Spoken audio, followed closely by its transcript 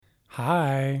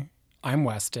Hi, I'm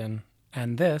Weston,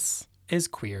 and this is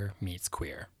Queer Meets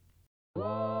Queer.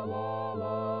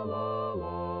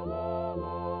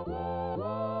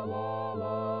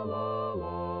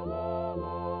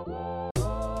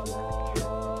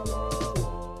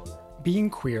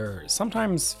 Being queer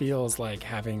sometimes feels like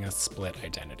having a split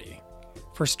identity.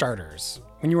 For starters,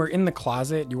 when you are in the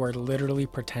closet, you are literally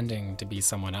pretending to be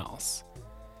someone else.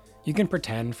 You can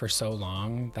pretend for so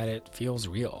long that it feels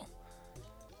real.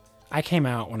 I came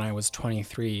out when I was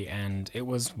 23 and it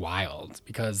was wild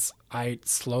because I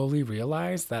slowly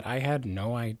realized that I had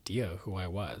no idea who I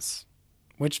was,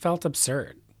 which felt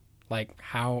absurd. Like,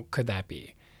 how could that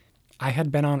be? I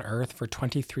had been on Earth for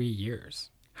 23 years.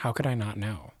 How could I not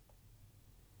know?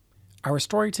 Our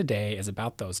story today is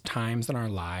about those times in our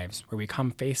lives where we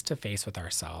come face to face with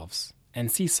ourselves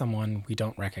and see someone we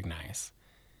don't recognize.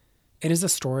 It is a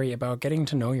story about getting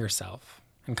to know yourself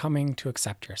and coming to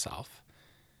accept yourself.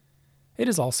 It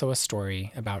is also a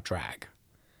story about drag.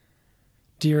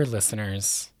 Dear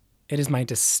listeners, it is my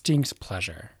distinct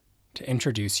pleasure to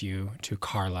introduce you to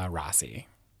Carla Rossi.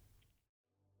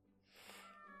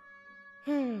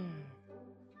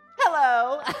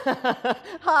 Hello.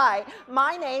 Hi,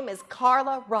 my name is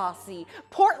Carla Rossi,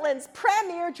 Portland's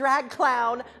premier drag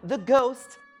clown, the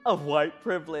ghost of white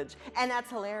privilege. And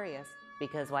that's hilarious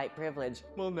because white privilege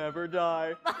will never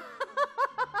die.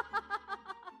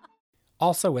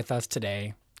 Also with us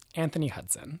today, Anthony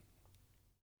Hudson.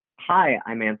 Hi,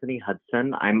 I'm Anthony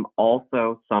Hudson. I'm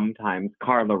also sometimes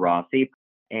Carla Rossi,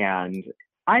 and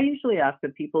I usually ask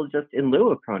that people just in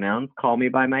lieu of pronouns call me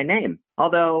by my name.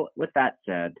 Although, with that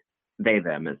said, they,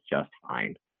 them is just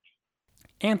fine.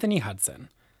 Anthony Hudson,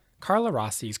 Carla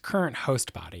Rossi's current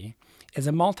host body, is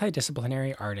a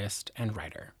multidisciplinary artist and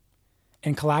writer.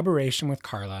 In collaboration with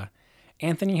Carla,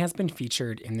 Anthony has been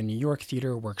featured in the New York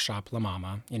Theater Workshop La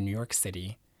Mama in New York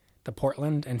City, the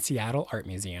Portland and Seattle Art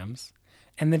Museums,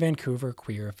 and the Vancouver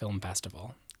Queer Film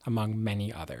Festival, among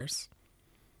many others.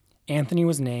 Anthony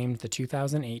was named the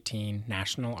 2018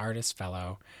 National Artist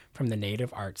Fellow from the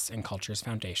Native Arts and Cultures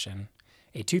Foundation,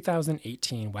 a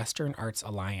 2018 Western Arts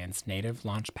Alliance Native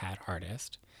Launchpad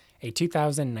Artist, a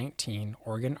 2019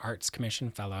 Oregon Arts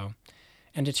Commission Fellow,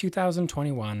 and a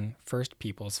 2021 First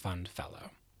Peoples Fund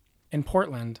Fellow. In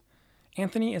Portland,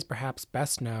 Anthony is perhaps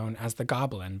best known as the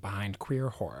goblin behind Queer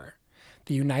Horror,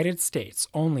 the United States'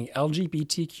 only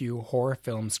LGBTQ horror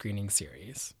film screening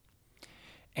series,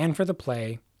 and for the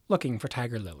play Looking for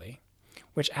Tiger Lily,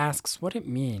 which asks what it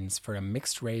means for a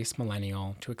mixed-race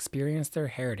millennial to experience their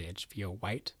heritage via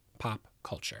white pop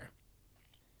culture.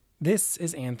 This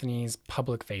is Anthony's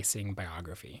public-facing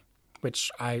biography,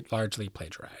 which I largely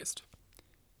plagiarized.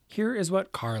 Here is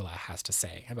what Carla has to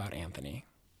say about Anthony.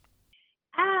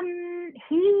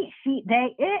 He, she,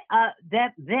 they, it,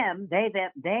 them, they,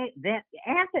 them,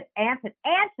 Anson,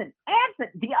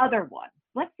 the other one.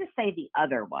 Let's just say the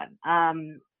other one.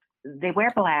 They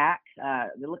wear black.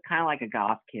 They look kind of like a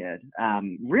goth kid.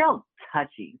 Real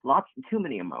touchy. Too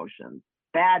many emotions.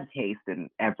 Bad taste in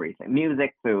everything.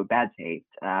 Music, food, bad taste.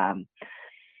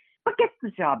 But gets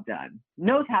the job done.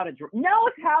 Knows how to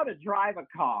drive a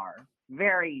car.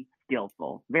 Very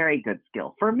skillful. Very good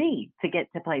skill for me to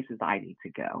get to places I need to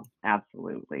go.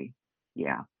 Absolutely.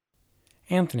 Yeah.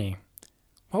 Anthony,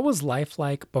 what was life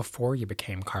like before you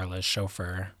became Carla's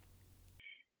chauffeur?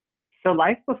 So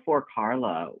life before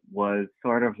Carla was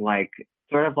sort of like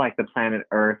the planet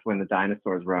Earth when the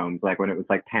dinosaurs roamed, like when it was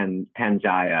like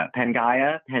Pangea.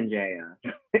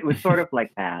 It was sort of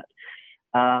like that.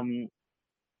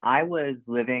 I was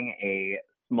living a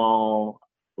small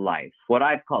life, what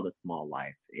I've called a small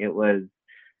life. It was,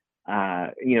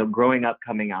 growing up,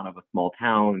 coming out of a small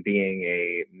town, being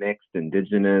a mixed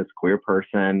indigenous queer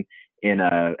person in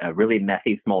a really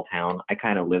messy small town. I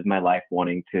kind of lived my life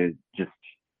wanting to just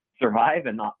survive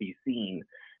and not be seen.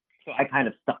 So I kind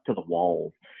of stuck to the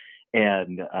walls,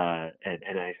 and I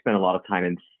spent a lot of time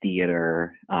in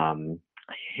theater,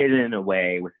 hidden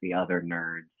away with the other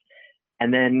nerds.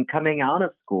 And then coming out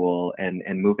of school and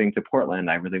moving to Portland,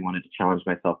 I really wanted to challenge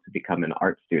myself to become an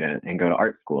art student and go to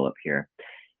art school up here.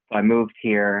 So I moved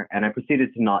here and I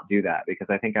proceeded to not do that because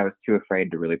I think I was too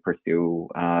afraid to really pursue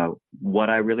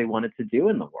what I really wanted to do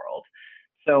in the world.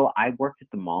 So I worked at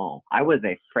the mall. I was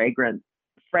a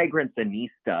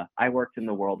fragranceanista. I worked in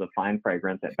the world of fine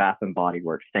fragrance at Bath and Body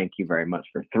Works. Thank you very much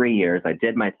for 3 years. I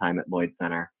did my time at Lloyd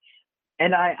Center.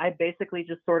 And I basically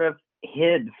just sort of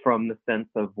hid from the sense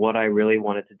of what I really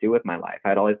wanted to do with my life.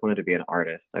 I'd always wanted to be an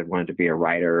artist. I wanted to be a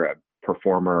writer, a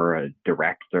performer, a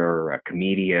director, a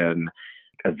comedian,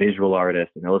 a visual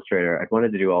artist, an illustrator. I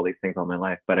wanted to do all these things all my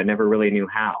life, but I never really knew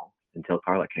how until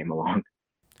Carla came along.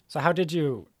 So how did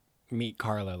you meet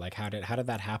Carla? Like, how did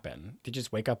that happen? Did you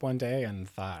just wake up one day and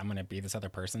thought, I'm going to be this other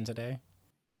person today?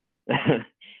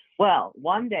 Well,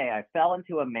 one day I fell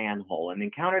into a manhole and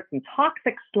encountered some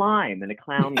toxic slime in a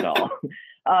clown doll.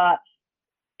 uh,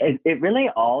 it really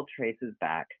all traces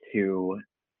back to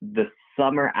the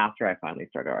summer after I finally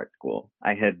started art school.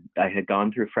 I had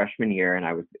gone through freshman year, and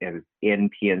I was in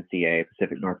PNCA,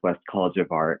 Pacific Northwest College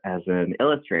of Art, as an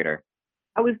illustrator.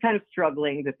 I was kind of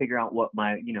struggling to figure out what's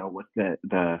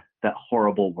that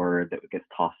horrible word that gets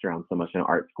tossed around so much in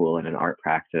art school and in art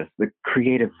practice, the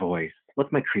creative voice.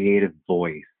 What's my creative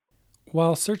voice?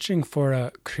 While searching for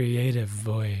a creative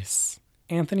voice,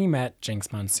 Anthony met Jinx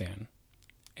Monsoon,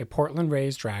 a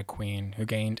Portland-raised drag queen who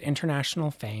gained international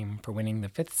fame for winning the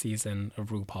 5th season of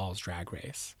RuPaul's Drag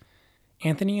Race.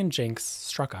 Anthony and Jinx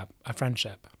struck up a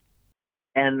friendship.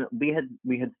 And we had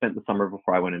spent the summer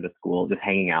before I went into school just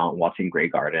hanging out and watching Grey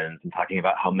Gardens and talking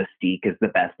about how Mystique is the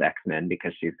best X-Men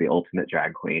because she's the ultimate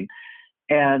drag queen.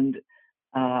 And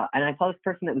I saw this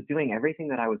person that was doing everything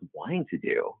that I was wanting to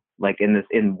do. Like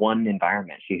in one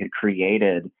environment, she had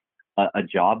created a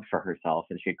job for herself,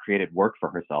 and she had created work for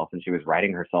herself, and she was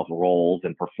writing herself roles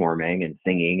and performing and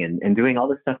singing and doing all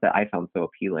this stuff that I found so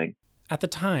appealing. At the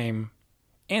time,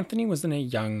 Anthony was in a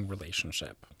young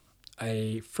relationship,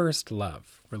 a first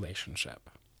love relationship.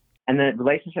 And the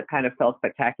relationship kind of fell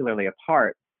spectacularly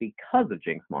apart because of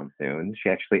Jinx Monsoon. She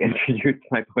actually introduced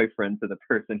my boyfriend to the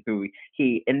person who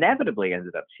he inevitably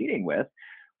ended up cheating with,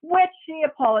 which she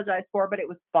apologized for, but it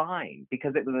was fine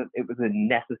because it was a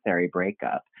necessary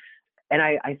breakup. And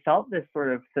I felt this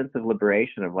sort of sense of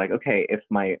liberation of like, okay, if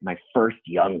my first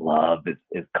young love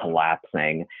is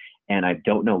collapsing and I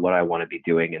don't know what I want to be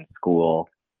doing in school,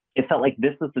 it felt like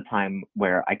this was the time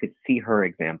where I could see her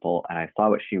example, and I saw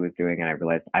what she was doing, and I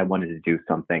realized I wanted to do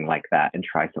something like that and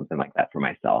try something like that for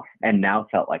myself. And now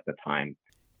felt like the time.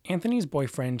 Anthony's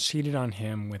boyfriend cheated on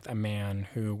him with a man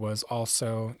who was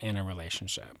also in a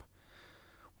relationship.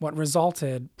 What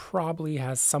resulted probably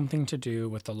has something to do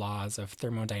with the laws of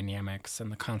thermodynamics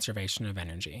and the conservation of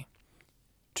energy.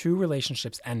 2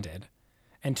 relationships ended,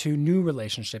 and 2 new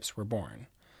relationships were born.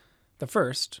 The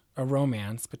first, a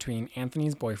romance between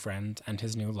Anthony's boyfriend and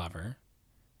his new lover.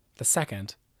 The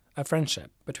second, a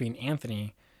friendship between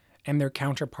Anthony and their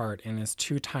counterpart in this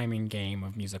 2-timing game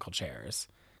of musical chairs.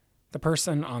 The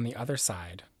person on the other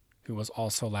side, who was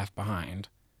also left behind,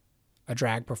 a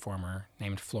drag performer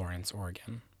named Florence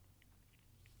Oregon.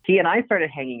 He and I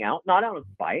started hanging out, not out of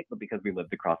spite, but because we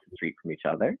lived across the street from each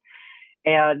other.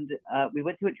 And we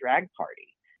went to a drag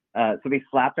party. So we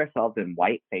slapped ourselves in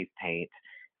white face paint,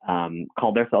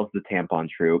 called ourselves the Tampon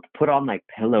Troupe, put on like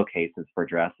pillowcases for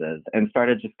dresses, and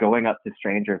started just going up to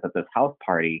strangers at this house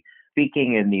party,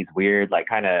 speaking in these weird, like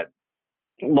kind of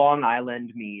Long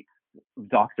Island meets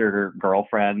Dr.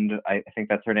 Girlfriend, I think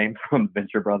that's her name, from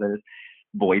Venture Brothers,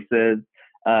 voices.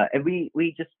 And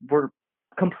we just were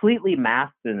completely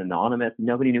masked and anonymous.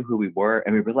 Nobody knew who we were.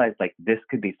 And we realized like this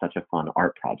could be such a fun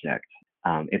art project.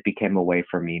 It became a way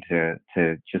for me to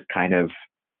just kind of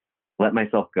let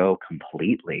myself go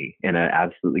completely in an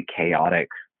absolutely chaotic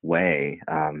way.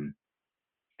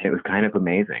 It was kind of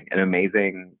amazing, an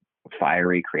amazing,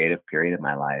 fiery, creative period in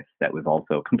my life that was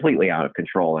also completely out of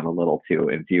control and a little too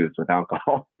infused with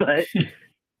alcohol. But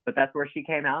that's where she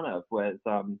came out of,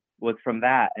 was from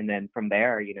that. And then from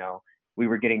there, you know, we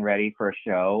were getting ready for a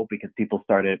show because people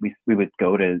started, we would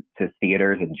go to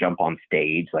theaters and jump on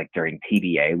stage. Like during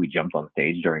TBA, we jumped on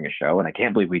stage during a show, and I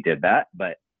can't believe we did that,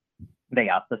 but they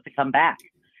asked us to come back.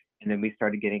 And then we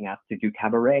started getting asked to do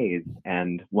cabarets.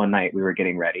 And one night we were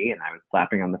getting ready and I was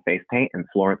slapping on the face paint, and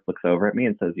Florence looks over at me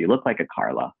and says, "You look like a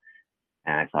Carla."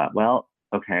 And I thought, well,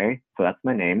 okay, so that's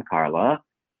my name, Carla.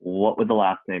 What would the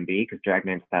last name be? Because drag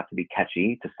names have to be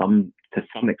catchy to some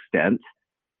extent.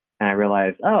 And I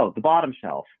realized, oh, the bottom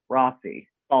shelf, Rossi,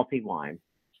 salty wine.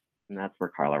 And that's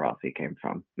where Carla Rossi came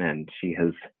from. And she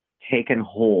has taken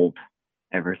hold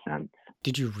ever since.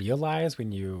 Did you realize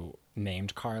when you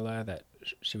named Carla that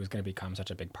she was going to become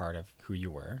such a big part of who you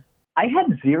were? I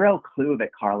had zero clue that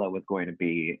Carla was going to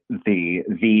be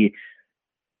the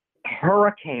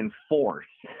hurricane force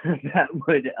that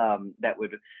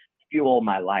would fuel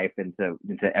my life into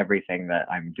everything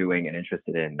that I'm doing and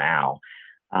interested in now.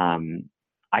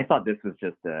 I thought this was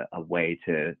just a way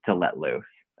to let loose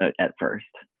at first.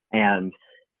 And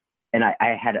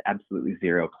I had absolutely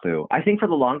zero clue. I think for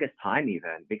the longest time,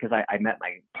 even because I met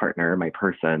my partner, my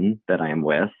person that I am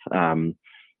with.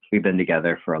 We've been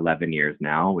together for 11 years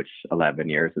now, which 11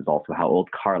 years is also how old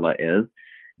Carla is.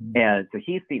 And so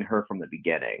he's seen her from the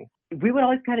beginning. we would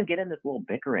always kind of get in this little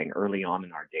bickering early on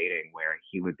in our dating where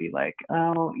he would be like,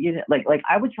 oh, you know, like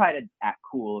I would try to act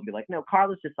cool and be like, no,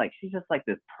 Carla's just like, she's just like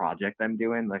this project I'm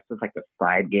doing, like just like the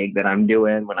side gig that I'm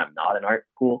doing when I'm not in art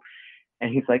school.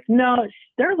 And he's like, no,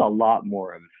 there's a lot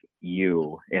more of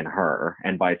you in her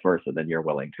and vice versa than you're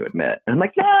willing to admit. And I'm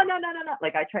like, no, no, no, no, no.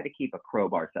 Like I try to keep a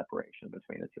crowbar separation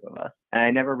between the two of us. And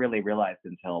I never really realized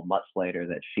until much later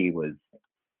that she was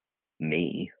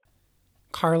me.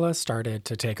 Carla started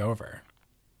to take over.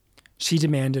 She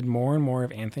demanded more and more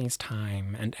of Anthony's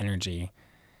time and energy.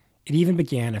 It even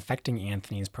began affecting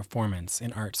Anthony's performance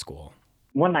in art school.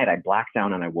 One night I blacked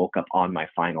out and I woke up on my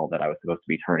final that I was supposed to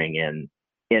be turning in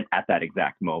at that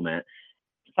exact moment.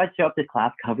 So I'd show up to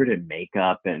class covered in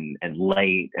makeup and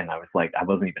late, and I was like, I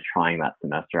wasn't even trying that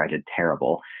semester. I did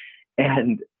terrible.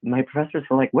 And my professors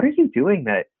were like, what are you doing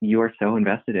that you are so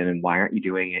invested in, and why aren't you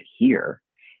doing it here?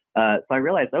 So I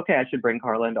realized, okay, I should bring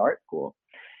Carla into art school.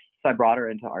 So I brought her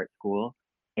into art school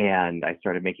and I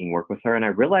started making work with her. And I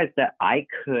realized that I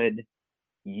could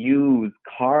use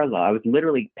Carla. I was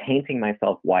literally painting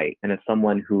myself white. And as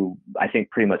someone who I think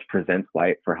pretty much presents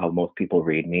white for how most people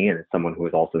read me, and as someone who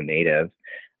is also native,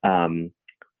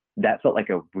 that felt like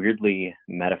a weirdly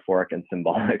metaphoric and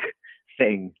symbolic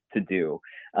thing to do.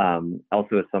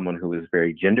 Also, as someone who was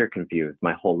very gender confused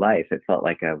my whole life, it felt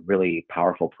like a really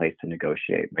powerful place to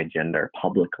negotiate my gender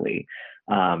publicly.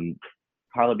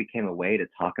 Carla became a way to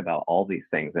talk about all these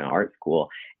things in art school.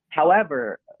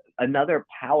 However, another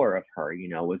power of her, you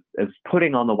know, was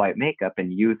putting on the white makeup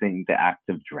and using the act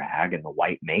of drag and the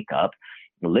white makeup,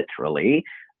 literally,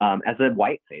 as a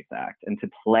white face act, and to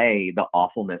play the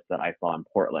awfulness that I saw in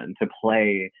Portland, to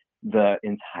play the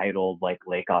entitled like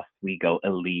Lake Oswego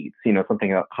elites, you know,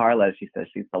 something about Carla. She says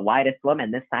she's the whitest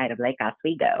woman this side of Lake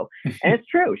Oswego. And it's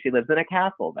true. She lives in a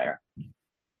castle there.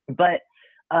 But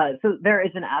so there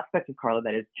is an aspect of Carla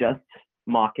that is just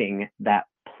mocking that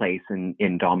place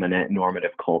in dominant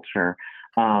normative culture.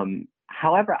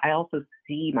 However, I also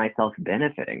see myself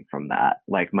benefiting from that.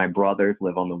 Like my brothers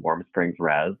live on the Warm Springs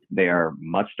Res. They are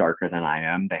much darker than I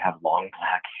am. They have long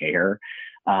black hair.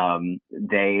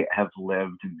 They have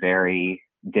lived very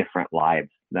different lives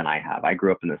than I have. I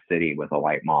grew up in the city with a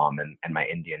white mom and my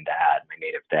Indian dad, my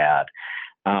native dad.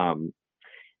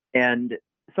 And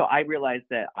so I realized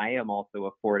that I am also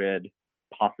afforded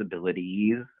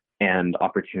possibilities and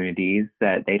opportunities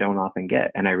that they don't often get.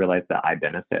 And I realized that I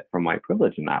benefit from white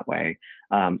privilege in that way.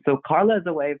 So Carla is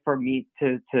a way for me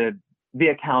to be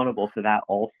accountable to that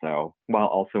also, while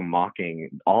also mocking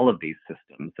all of these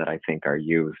systems that I think are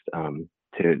used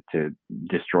to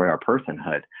destroy our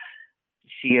personhood.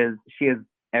 She is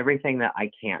everything that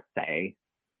I can't say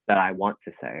that I want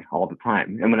to say all the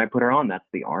time. And when I put her on, that's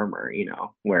the armor, you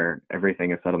know, where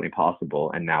everything is suddenly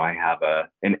possible. And now I have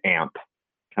an amp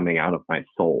coming out of my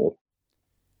soul.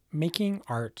 Making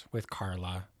art with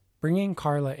Carla, bringing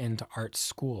Carla into art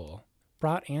school,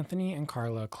 brought Anthony and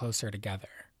Carla closer together.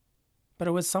 But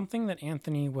it was something that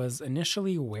Anthony was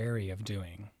initially wary of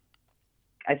doing.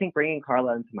 I think bringing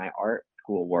Carla into my art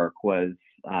school work was,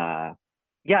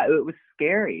 it was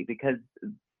scary because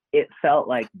it felt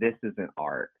like this isn't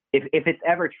art. If it's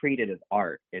ever treated as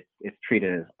art, it's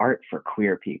treated as art for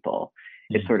queer people.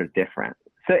 It's sort of different.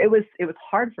 So it was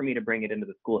hard for me to bring it into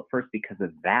the school at first because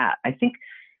of that. I think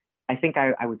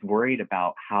I was worried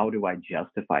about how do I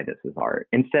justify this as art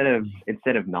instead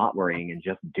of not worrying and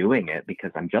just doing it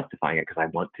because I'm justifying it because I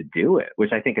want to do it,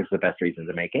 which I think is the best reason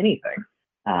to make anything.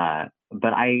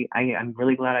 But I'm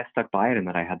really glad I stuck by it and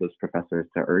that I had those professors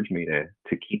to urge me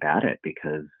to keep at it,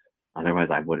 because otherwise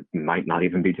I might not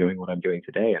even be doing what I'm doing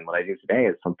today. And what I do today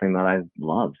is something that I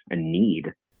love and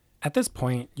need. At this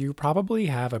point, you probably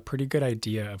have a pretty good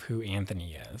idea of who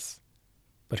Anthony is.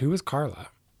 But who is Carla?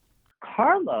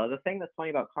 Carla, the thing that's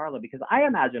funny about Carla, because I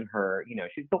imagine her, you know,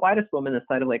 she's the whitest woman this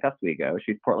side of Lake Oswego.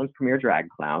 She's Portland's premier drag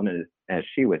clown. And as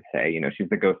she would say, you know, she's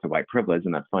the ghost of white privilege.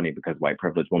 And that's funny because white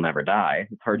privilege will never die.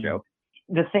 It's her joke.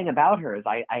 The thing about her is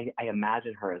I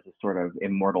imagine her as a sort of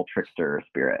immortal trickster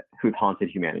spirit who's haunted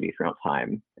humanity throughout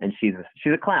time. And she's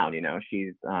a clown, you know,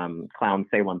 she's clowns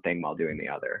say one thing while doing the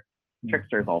other.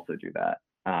 Tricksters also do that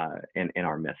in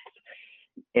our myths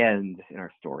and in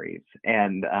our stories.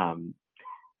 And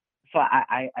so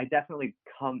I definitely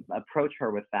approach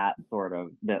her with that sort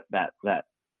of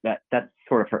that's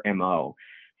sort of her MO.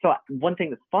 So one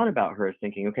thing that's fun about her is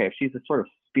thinking, okay, if she's a sort of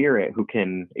spirit who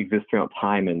can exist throughout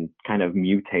time and kind of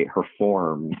mutate her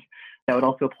forms, that would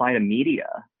also apply to media.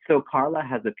 So Carla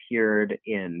has appeared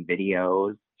in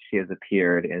videos. She has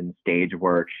appeared in stage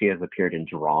work. She has appeared in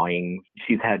drawings.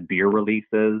 She's had beer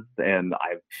releases, and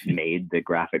I've made the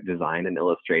graphic design and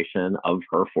illustration of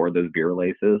her for those beer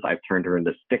releases. I've turned her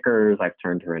into stickers. I've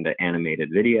turned her into animated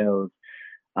videos.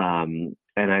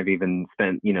 And I've even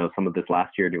spent, some of this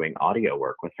last year doing audio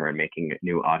work with her and making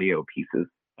new audio pieces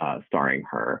starring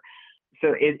her.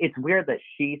 So it's weird that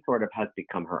she sort of has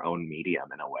become her own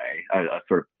medium in a way, a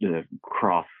sort of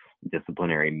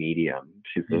cross-disciplinary medium.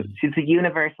 She's a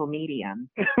universal medium.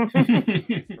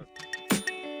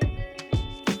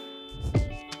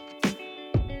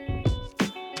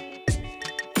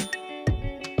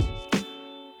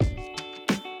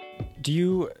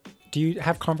 Do you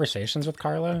have conversations with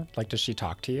Carla? Like, does she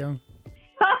talk to you?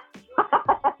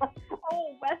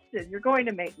 Oh, Weston, you're going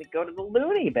to make me go to the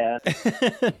loony bin.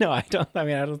 No, I don't.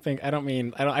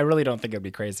 I really don't think it'd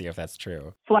be crazy if that's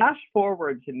true. Flash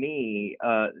forward to me,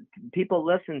 people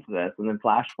listen to this, and then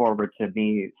flash forward to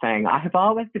me saying, I've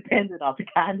always depended on the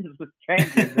kindness of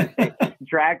strangers that they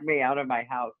drag me out of my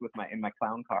house in my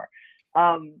clown car.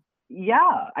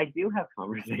 Yeah, I do have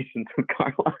conversations with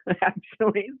Carla,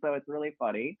 actually. So it's really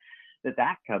funny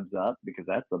that comes up, because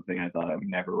that's something I thought I would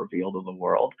never reveal to the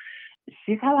world.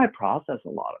 She's how I process a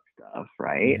lot of stuff,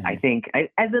 right? Mm-hmm. I think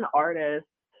as an artist,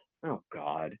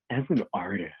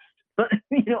 artists,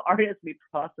 we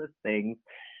process things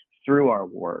through our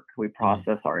work. We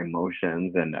process our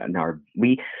emotions and I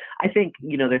think,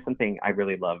 there's something I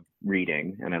really love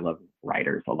reading, and I love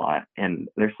writers a lot. And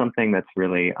there's something that's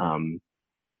really,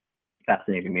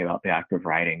 fascinating me about the act of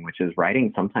writing, which is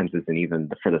writing sometimes isn't even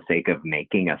for the sake of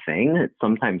making a thing.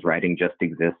 Sometimes writing just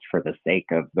exists for the sake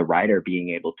of the writer being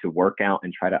able to work out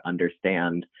and try to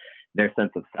understand their sense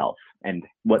of self and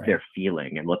what they're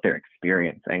feeling and what they're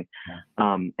experiencing.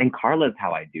 Yeah. And Carla's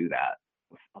how I do that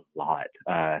a lot.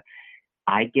 I'm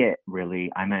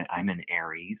an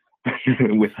Aries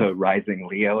with a rising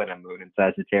Leo and a moon in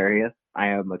Sagittarius. I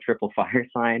am a triple fire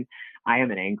sign. I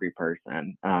am an angry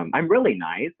person. I'm really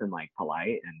nice and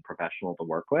polite and professional to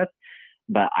work with,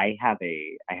 but I have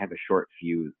a short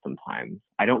fuse sometimes.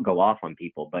 I don't go off on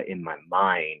people, but in my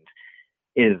mind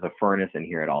is a furnace in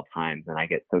here at all times, and I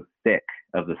get so sick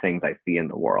of the things I see in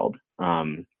the world.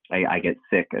 I get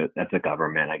sick of the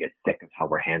government. I get sick of how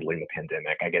we're handling the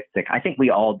pandemic. I get sick. I think we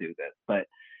all do this, but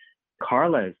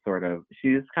Carla is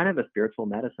she's kind of a spiritual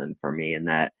medicine for me, in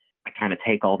that I kind of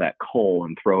take all that coal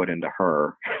and throw it into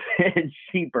her and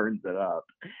she burns it up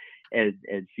and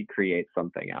she creates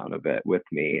something out of it with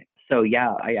me. So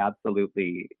yeah, I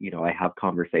absolutely, I have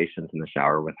conversations in the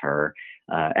shower with her.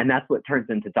 And that's what turns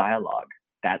into dialogue.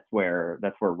 That's where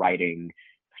writing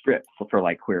scripts for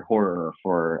queer horror,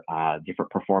 for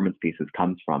different performance pieces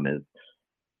comes from, is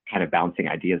kind of bouncing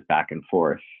ideas back and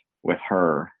forth with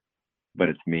her, but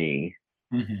it's me.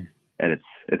 Mm-hmm. And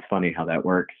it's funny how that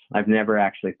works. I've never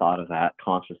actually thought of that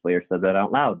consciously or said that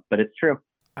out loud, but it's true.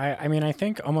 I mean, I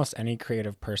think almost any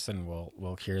creative person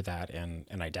will hear that and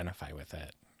identify with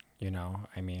it.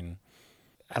 I mean,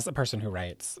 as a person who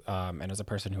writes, and as a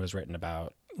person who has written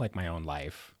about my own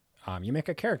life, you make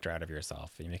a character out of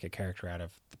yourself. You make a character out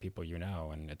of the people you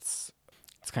know, and it's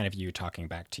kind of you talking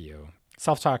back to you.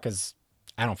 Self-talk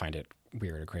I don't find it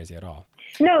weird or crazy at all.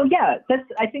 No, yeah,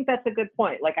 I think that's a good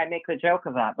point. I make the joke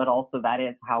of that, but also that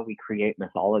is how we create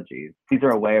mythologies. These are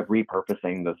a way of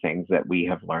repurposing the things that we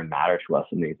have learned matter to us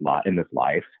in this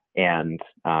life, and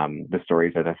the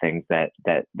stories are the things that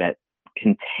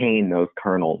contain those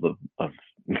kernels of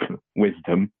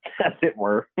wisdom, as it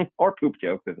were, or poop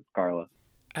jokes if it's Carla.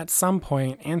 At some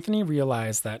point, Anthony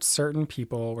realized that certain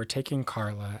people were taking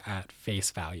Carla at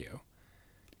face value,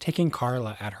 taking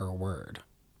Carla at her word.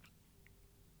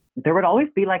 There would always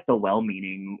be the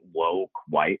well-meaning woke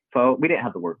white folk. We didn't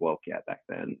have the word woke yet back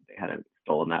then. They hadn't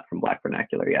stolen that from Black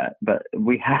vernacular yet. But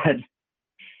we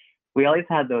always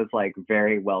had those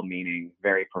very well-meaning,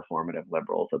 very performative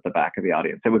liberals at the back of the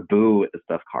audience. They would boo at the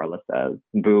stuff Carla says,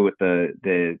 boo at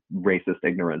the racist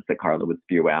ignorance that Carla would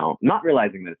spew out, not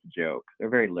realizing that it's a joke. They're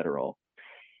very literal,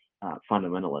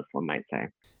 fundamentalists, one might say.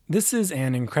 This is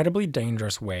an incredibly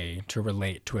dangerous way to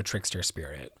relate to a trickster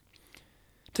spirit.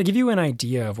 To give you an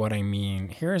idea of what I mean,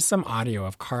 here is some audio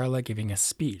of Carla giving a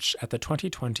speech at the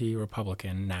 2020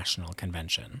 Republican National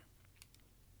Convention.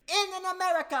 In an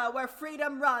America where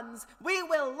freedom runs, we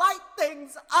will light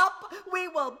things up, we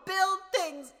will build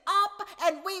things up,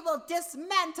 and we will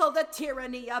dismantle the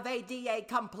tyranny of ADA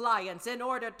compliance in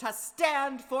order to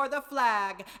stand for the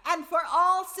flag and for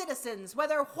all citizens,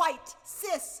 whether white,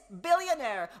 cis,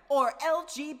 billionaire, or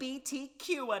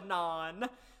LGBTQAnon.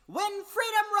 When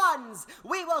freedom runs,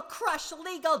 we will crush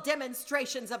legal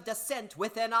demonstrations of dissent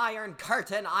with an iron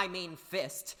curtain, I mean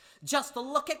fist. Just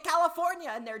look at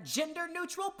California and their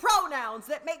gender-neutral pronouns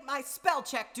that make my spell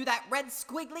check do that red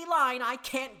squiggly line I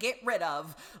can't get rid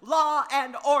of. Law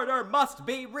and order must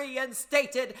be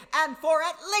reinstated, and for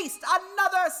at least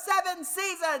another 7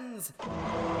 seasons!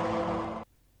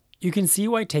 You can see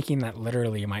why taking that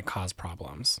literally might cause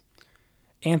problems.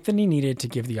 Anthony needed to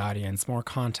give the audience more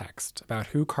context about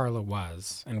who Carla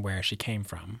was and where she came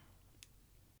from.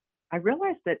 I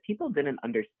realized that people didn't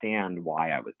understand why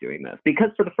I was doing this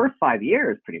because for the first 5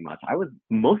 years, pretty much, I was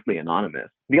mostly anonymous.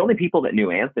 The only people that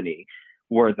knew Anthony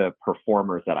were the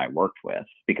performers that I worked with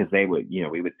because they would,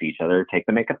 we would see each other take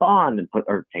the makeup on and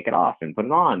take it off and put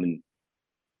it on. And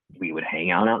we would hang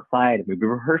out outside and we would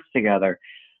rehearse together.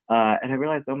 And I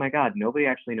realized, oh my God, nobody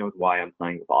actually knows why I'm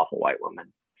playing this awful white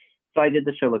woman. So I did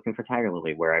the show Looking for Tiger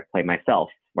Lily, where I play myself,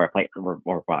 where I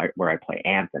play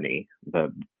Anthony,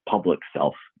 the public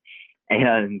self,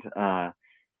 and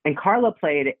Carla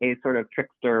played a sort of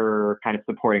trickster kind of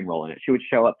supporting role in it. She would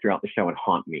show up throughout the show and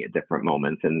haunt me at different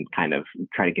moments and kind of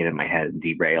try to get in my head and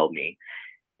derail me.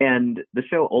 And the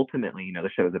show ultimately, the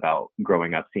show is about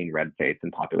growing up seeing red face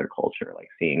in popular culture, like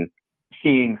seeing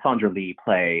Sandra Lee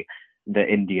play the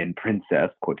Indian princess,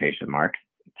 quotation marks,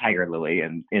 Tiger Lily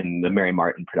in the Mary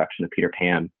Martin production of Peter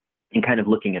Pan, and kind of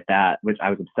looking at that, which I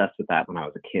was obsessed with that when I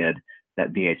was a kid,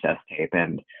 that VHS tape.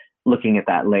 And looking at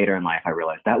that later in life, I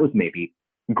realized that was maybe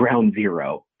ground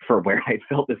zero for where I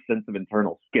felt this sense of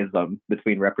internal schism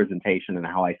between representation and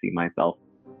how I see myself.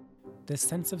 This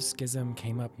sense of schism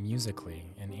came up musically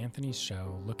in Anthony's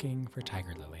show Looking for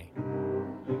Tiger Lily.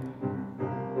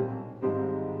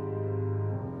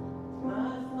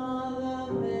 My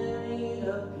father married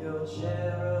up your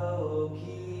Cherokee.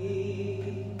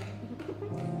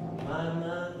 My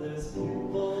mother's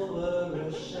people were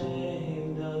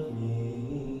ashamed of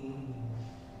me.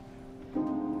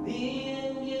 The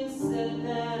Indians said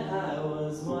that I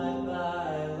was white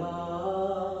by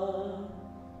law.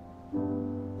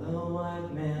 The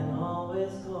white man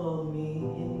always called me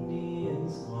Indian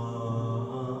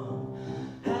squaw.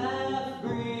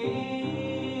 Half-breed,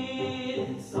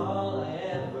 it's all I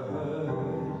ever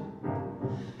heard.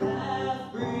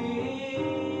 Half-breed,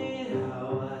 how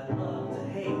I'd love to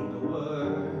hate the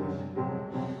word.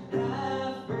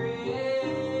 Half-breed,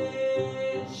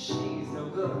 she's no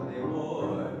good, they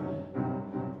warned.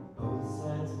 Both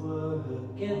sides were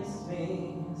against me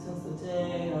since the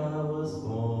day I was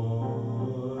born.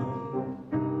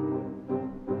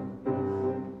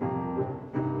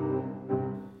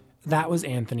 That was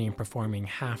Anthony performing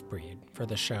Half-Breed for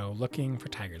the show Looking for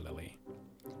Tiger Lily.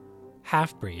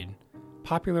 Half-Breed,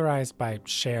 popularized by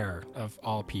Cher of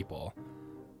all people,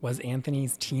 was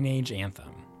Anthony's teenage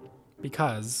anthem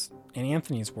because, in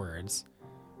Anthony's words,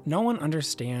 no one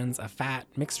understands a fat,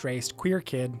 mixed-race, queer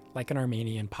kid like an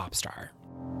Armenian pop star.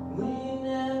 We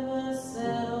never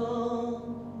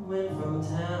settled, went from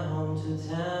town to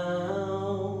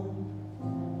town.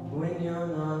 When you're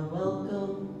not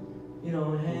welcome, you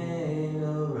don't hang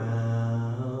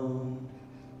around.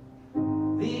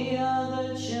 The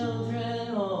other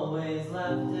children always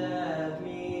laughed at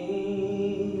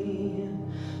me.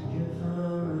 Give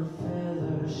her a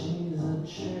feather, she's a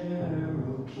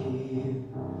Cherokee.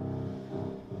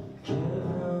 Give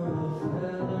her a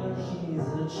feather, she's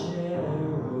a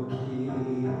Cherokee.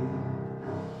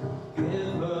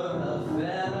 Give her a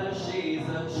feather, she's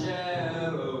a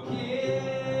Cherokee.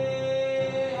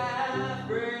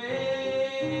 Half-breed,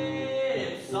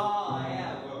 it's all I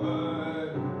ever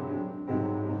heard.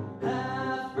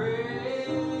 Half-breed,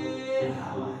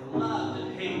 how I loved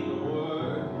and hate the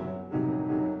word.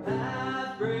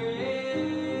 Half-breed,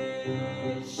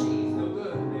 she's no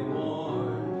good, they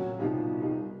warned.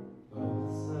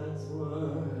 Both sides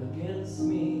were against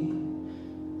me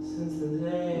since the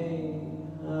day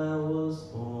I was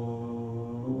born.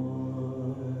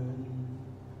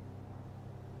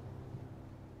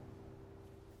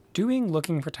 Doing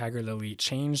Looking for Tiger Lily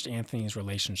changed Anthony's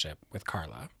relationship with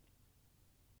Carla.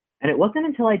 And it wasn't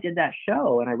until I did that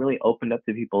show and I really opened up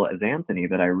to people as Anthony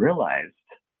that I realized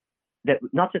that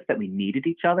not just that we needed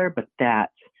each other, but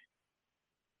that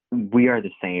we are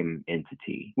the same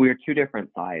entity. We are two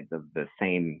different sides of the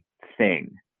same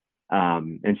thing.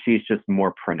 And she's just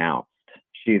more pronounced.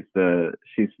 She's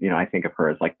I think of her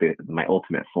as like my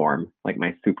ultimate form, like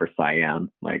my super Saiyan.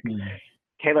 Like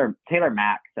Taylor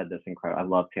Mack said this incredible. I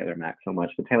love Taylor Mack so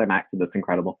much, but Taylor Mack said this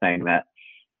incredible thing that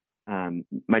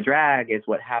my drag is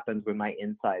what happens when my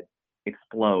insides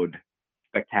explode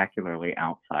spectacularly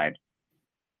outside.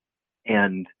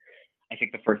 And I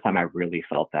think the first time I really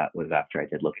felt that was after I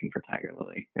did Looking for Tiger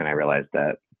Lily, and I realized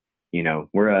that,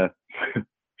 we're a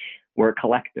we're a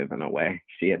collective in a way.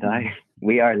 She and I,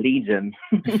 we are legion.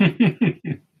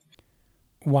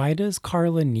 Why does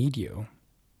Carla need you?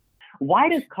 Why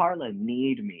does Carla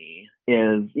need me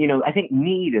is, I think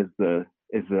need is the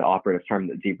operative term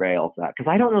that derails that,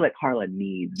 because I don't know that Carla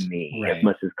needs me as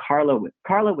much as Carla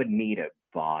would need a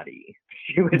body.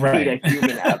 She would need a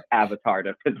human avatar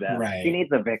to possess. She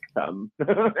needs a victim,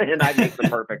 and I make the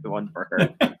perfect one for her.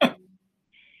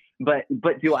 But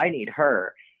do I need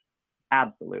her?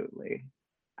 Absolutely.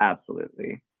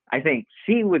 I think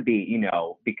she would be,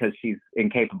 because she's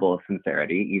incapable of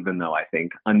sincerity, even though I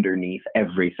think underneath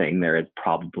everything there is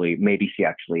probably, maybe she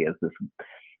actually is this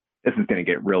is going to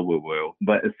get real woo-woo,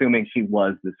 but assuming she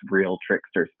was this real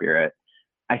trickster spirit,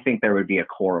 I think there would be a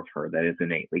core of her that is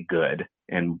innately good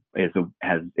and is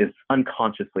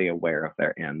unconsciously aware of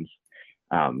their ends.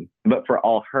 But for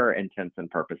all her intents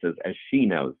and purposes, as she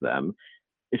knows them,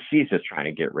 she's just trying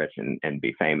to get rich and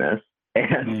be famous.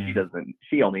 And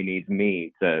she only needs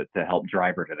me to help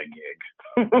drive her to the gig.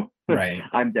 Right.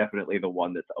 I'm definitely the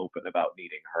one that's open about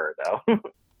needing her, though.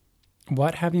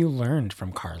 What have you learned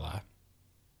from Carla?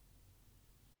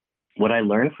 What I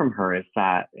learned from her is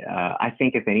that I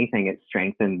think, if anything, it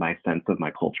strengthened my sense of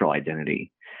my cultural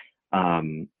identity.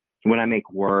 When I make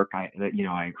work, I've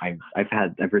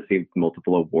received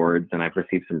multiple awards, and I've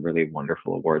received some really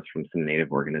wonderful awards from some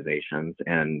Native organizations,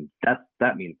 and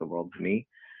that means the world to me.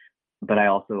 But I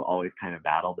also always kind of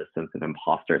battle this sense of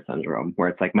imposter syndrome, where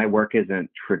it's like my work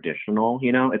isn't traditional,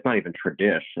 it's not even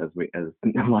tradish, as a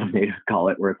lot of natives call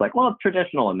it, where it's like, well, it's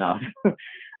traditional enough.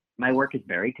 My work is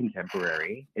very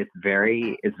contemporary. It's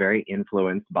very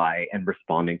influenced by and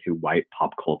responding to white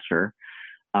pop culture,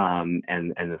 and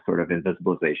the sort of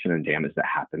invisibilization and damage that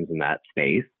happens in that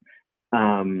space.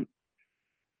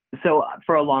 So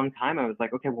for a long time, I was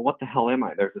like, okay, well, what the hell am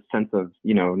I? There's a sense of,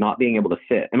 not being able to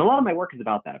fit. And a lot of my work is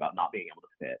about that, about not being able to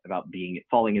fit, about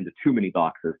falling into too many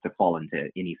boxes to fall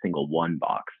into any single one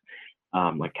box,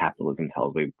 like capitalism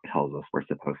tells us we're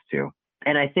supposed to.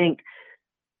 And I think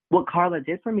what Carla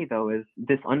did for me, though, is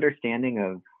this understanding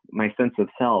of my sense of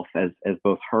self as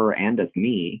both her and as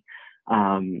me.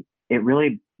 It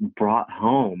really brought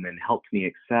home and helped me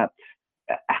accept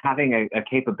having a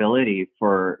capability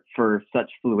for such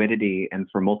fluidity and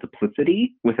for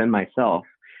multiplicity within myself.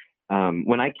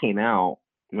 When I came out,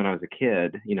 when I was a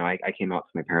kid, I came out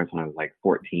to my parents when I was like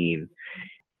 14.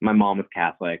 My mom was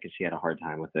Catholic and she had a hard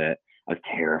time with it. I was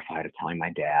terrified of telling my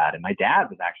dad, and my dad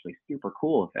was actually super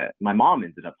cool with it. My mom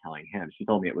ended up telling him. She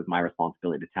told me it was my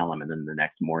responsibility to tell him, and then the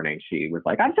next morning she was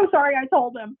like, "I'm so sorry, I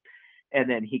told him." And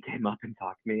then he came up and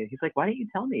talked to me, and he's like, "Why didn't you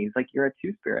tell me?" He's like, "You're a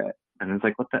two-spirit." And I was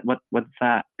like, what's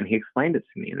that? And he explained it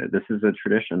to me, that this is a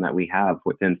tradition that we have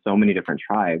within so many different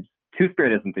tribes.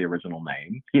 Two-spirit isn't the original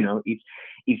name. Each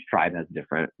tribe has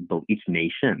each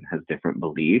nation has different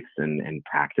beliefs and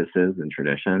practices and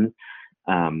traditions.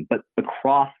 But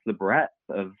across the breadth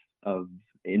of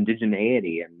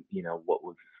indigeneity and, what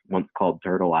was once called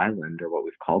Turtle Island, or what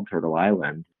we've called Turtle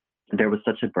Island, there was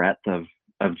such a breadth of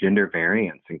gender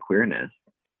variance and queerness.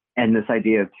 And this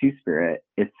idea of two-spirit,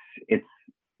 it's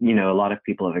a lot of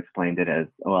people have explained it as,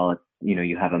 well, it's,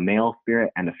 you have a male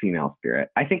spirit and a female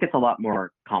spirit. I think it's a lot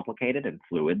more complicated and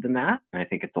fluid than that. And I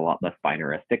think it's a lot less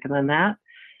binaristic than that.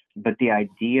 But the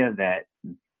idea that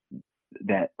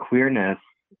queerness,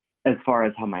 as far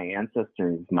as how my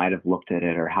ancestors might have looked at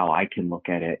it, or how I can look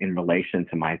at it in relation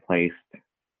to my place,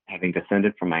 having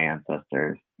descended from my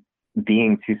ancestors,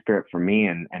 being two-spirit for me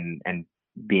and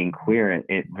being queer,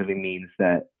 it really means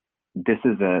that this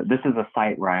is a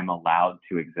site where I'm allowed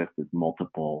to exist as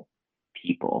multiple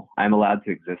people. I'm allowed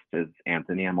to exist as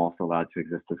Anthony. I'm also allowed to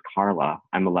exist as Carla.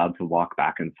 I'm allowed to walk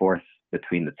back and forth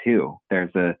between the two.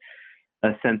 There's a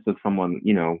sense of someone,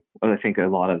 I think a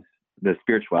lot of the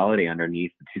spirituality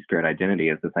underneath the two-spirit identity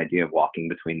is this idea of walking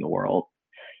between the worlds.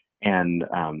 And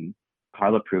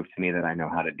Carla proved to me that I know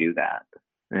how to do that.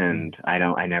 And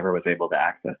I never was able to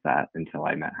access that until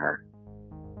I met her.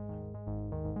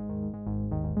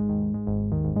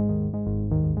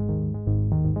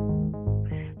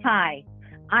 Hi,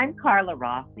 I'm Carla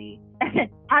Rossi.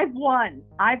 I've won.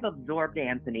 I've absorbed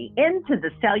Anthony into the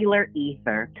cellular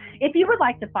ether. If you would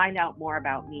like to find out more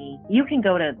about me, you can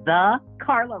go to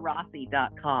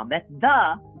thecarlarossi.com. That's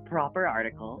the proper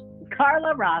article,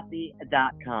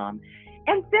 carlarossi.com.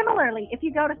 And similarly, if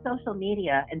you go to social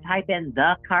media and type in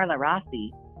the Carla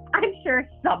Rossi, I'm sure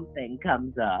something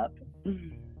comes up.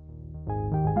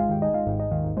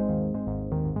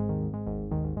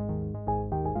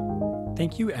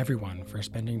 Thank you, everyone, for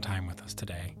spending time with us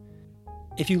today.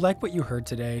 If you like what you heard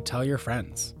today, tell your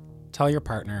friends, tell your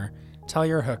partner, tell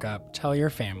your hookup, tell your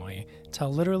family,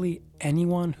 tell literally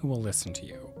anyone who will listen to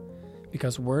you,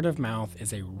 because word of mouth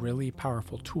is a really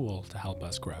powerful tool to help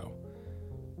us grow.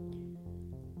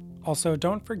 Also,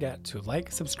 don't forget to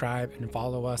like, subscribe, and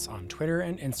follow us on Twitter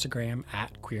and Instagram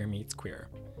at Queer Meets Queer.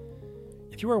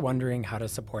 If you are wondering how to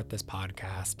support this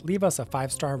podcast, leave us a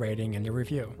 5-star rating and a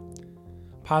review.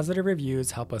 Positive reviews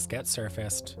help us get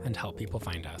surfaced and help people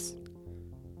find us.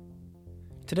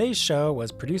 Today's show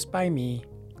was produced by me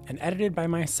and edited by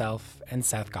myself and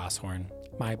Seth Gosshorn,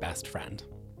 my best friend.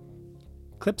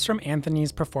 Clips from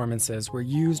Anthony's performances were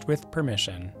used with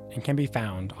permission and can be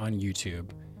found on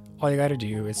YouTube. All you gotta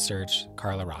do is search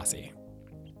Carla Rossi.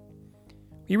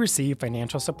 We receive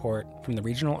financial support from the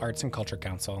Regional Arts and Culture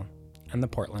Council and the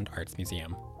Portland Arts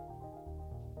Museum.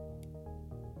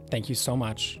 Thank you so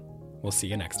much. We'll see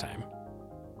you next time.